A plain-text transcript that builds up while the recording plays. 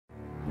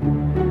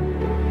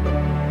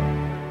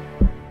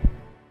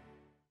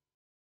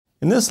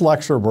In this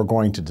lecture, we're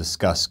going to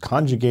discuss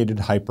conjugated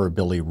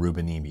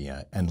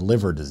hyperbilirubinemia and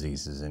liver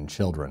diseases in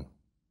children.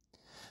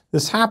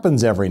 This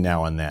happens every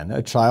now and then.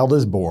 A child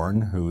is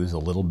born who's a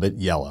little bit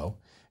yellow,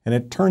 and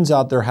it turns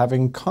out they're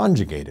having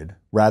conjugated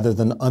rather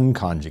than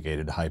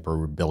unconjugated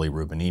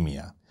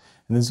hyperbilirubinemia.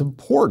 And it's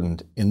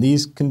important in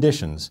these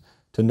conditions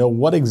to know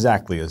what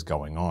exactly is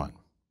going on.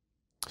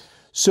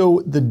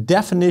 So the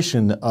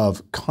definition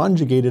of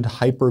conjugated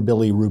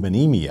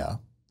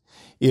hyperbilirubinemia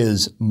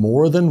is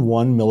more than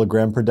 1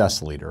 milligram per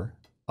deciliter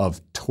of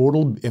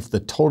total, if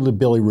the total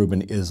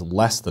bilirubin is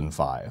less than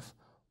 5,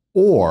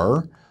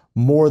 or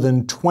more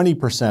than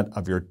 20%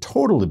 of your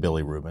total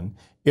bilirubin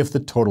if the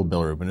total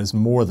bilirubin is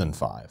more than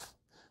 5.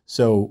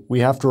 So we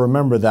have to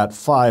remember that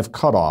 5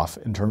 cutoff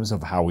in terms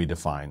of how we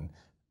define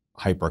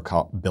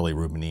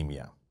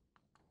hyperbilirubinemia.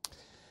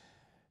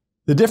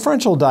 The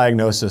differential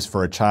diagnosis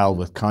for a child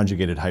with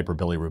conjugated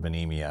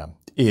hyperbilirubinemia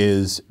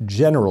is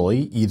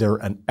generally either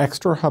an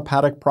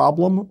extrahepatic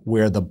problem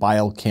where the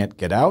bile can't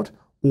get out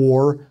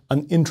or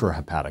an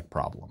intrahepatic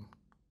problem.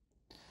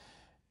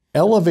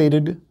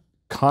 Elevated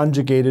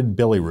conjugated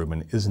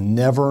bilirubin is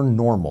never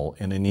normal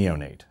in a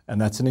neonate,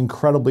 and that's an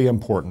incredibly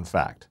important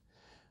fact.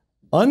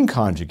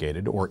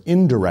 Unconjugated or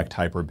indirect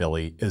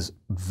hyperbili is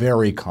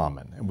very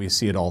common, and we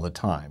see it all the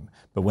time.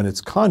 But when it's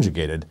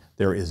conjugated,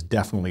 there is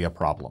definitely a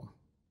problem.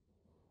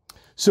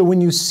 So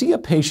when you see a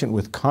patient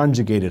with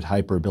conjugated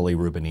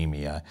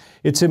hyperbilirubinemia,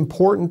 it's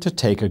important to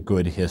take a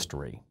good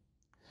history.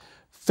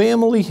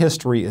 Family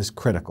history is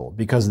critical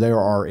because there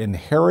are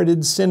inherited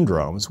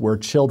syndromes where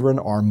children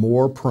are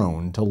more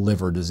prone to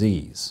liver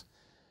disease.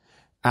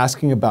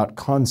 Asking about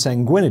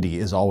consanguinity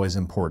is always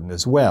important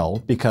as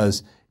well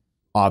because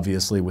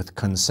obviously with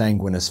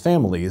consanguineous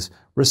families,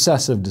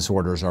 recessive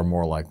disorders are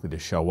more likely to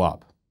show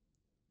up.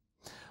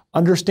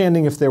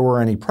 Understanding if there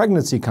were any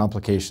pregnancy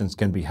complications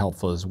can be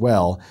helpful as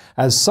well,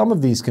 as some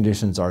of these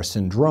conditions are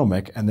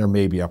syndromic and there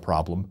may be a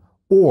problem,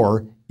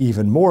 or,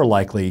 even more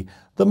likely,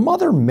 the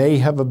mother may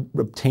have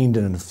obtained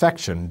an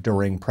infection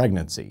during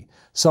pregnancy.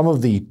 Some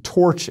of the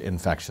torch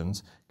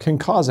infections can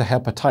cause a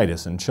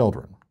hepatitis in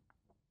children.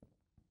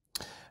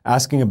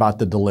 Asking about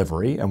the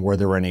delivery and were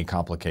there any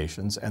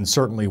complications, and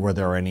certainly were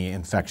there any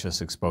infectious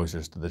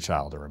exposures to the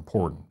child, are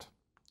important.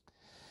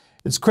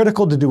 It's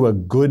critical to do a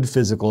good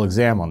physical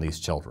exam on these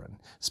children.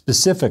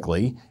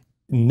 Specifically,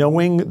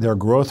 knowing their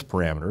growth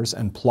parameters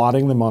and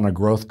plotting them on a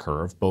growth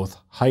curve, both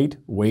height,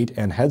 weight,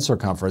 and head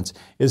circumference,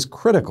 is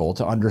critical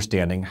to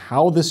understanding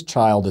how this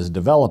child is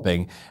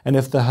developing and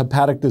if the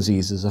hepatic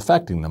disease is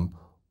affecting them,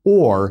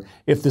 or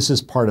if this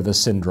is part of a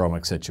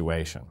syndromic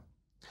situation.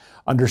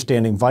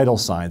 Understanding vital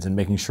signs and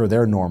making sure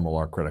they're normal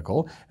are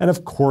critical. And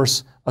of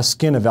course, a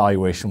skin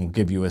evaluation will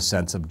give you a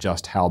sense of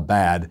just how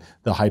bad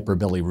the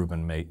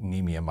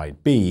hyperbilirubinemia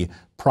might be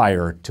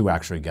prior to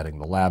actually getting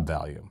the lab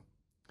value.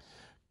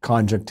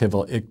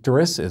 Conjunctival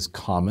icterus is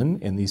common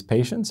in these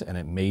patients, and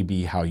it may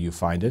be how you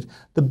find it.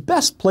 The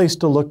best place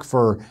to look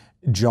for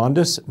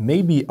jaundice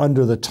may be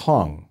under the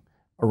tongue,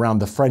 around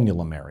the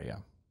frenulum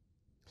area.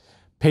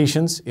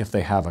 Patients, if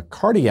they have a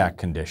cardiac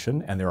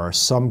condition, and there are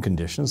some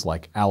conditions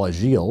like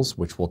Alagille's,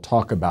 which we'll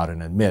talk about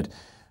in a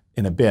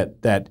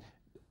bit, that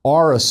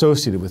are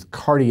associated with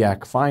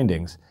cardiac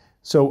findings.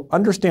 So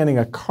understanding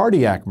a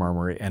cardiac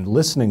murmur and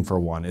listening for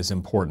one is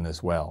important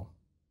as well.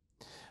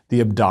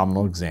 The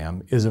abdominal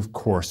exam is of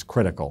course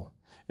critical,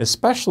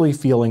 especially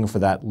feeling for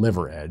that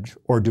liver edge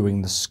or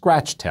doing the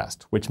scratch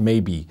test, which may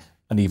be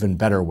an even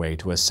better way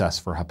to assess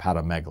for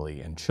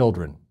hepatomegaly in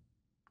children.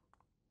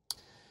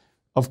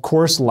 Of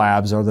course,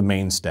 labs are the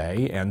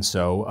mainstay, and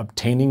so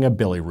obtaining a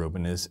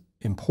bilirubin is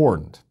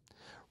important.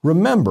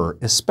 Remember,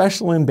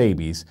 especially in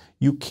babies,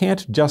 you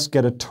can't just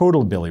get a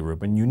total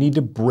bilirubin. You need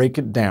to break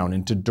it down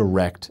into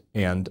direct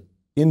and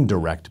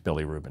indirect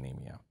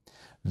bilirubinemia.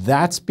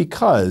 That's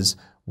because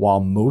while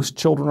most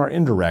children are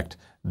indirect,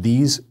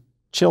 these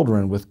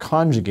children with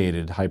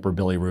conjugated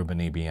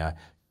hyperbilirubinemia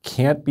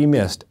can't be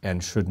missed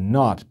and should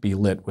not be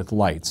lit with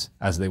lights,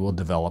 as they will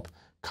develop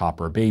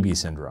copper baby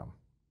syndrome.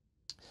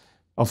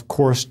 Of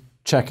course,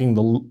 checking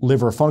the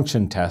liver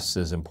function tests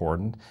is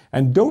important,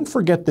 and don't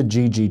forget the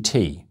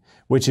GGT,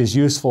 which is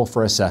useful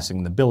for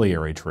assessing the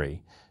biliary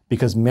tree,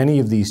 because many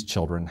of these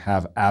children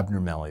have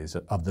abnormalities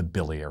of the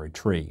biliary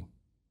tree.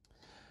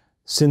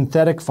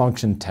 Synthetic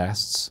function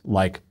tests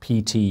like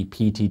PT,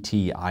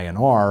 PTT,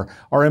 INR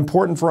are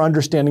important for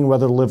understanding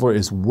whether the liver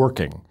is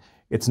working.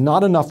 It's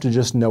not enough to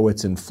just know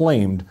it's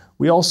inflamed,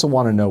 we also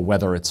want to know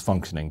whether it's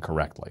functioning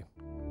correctly.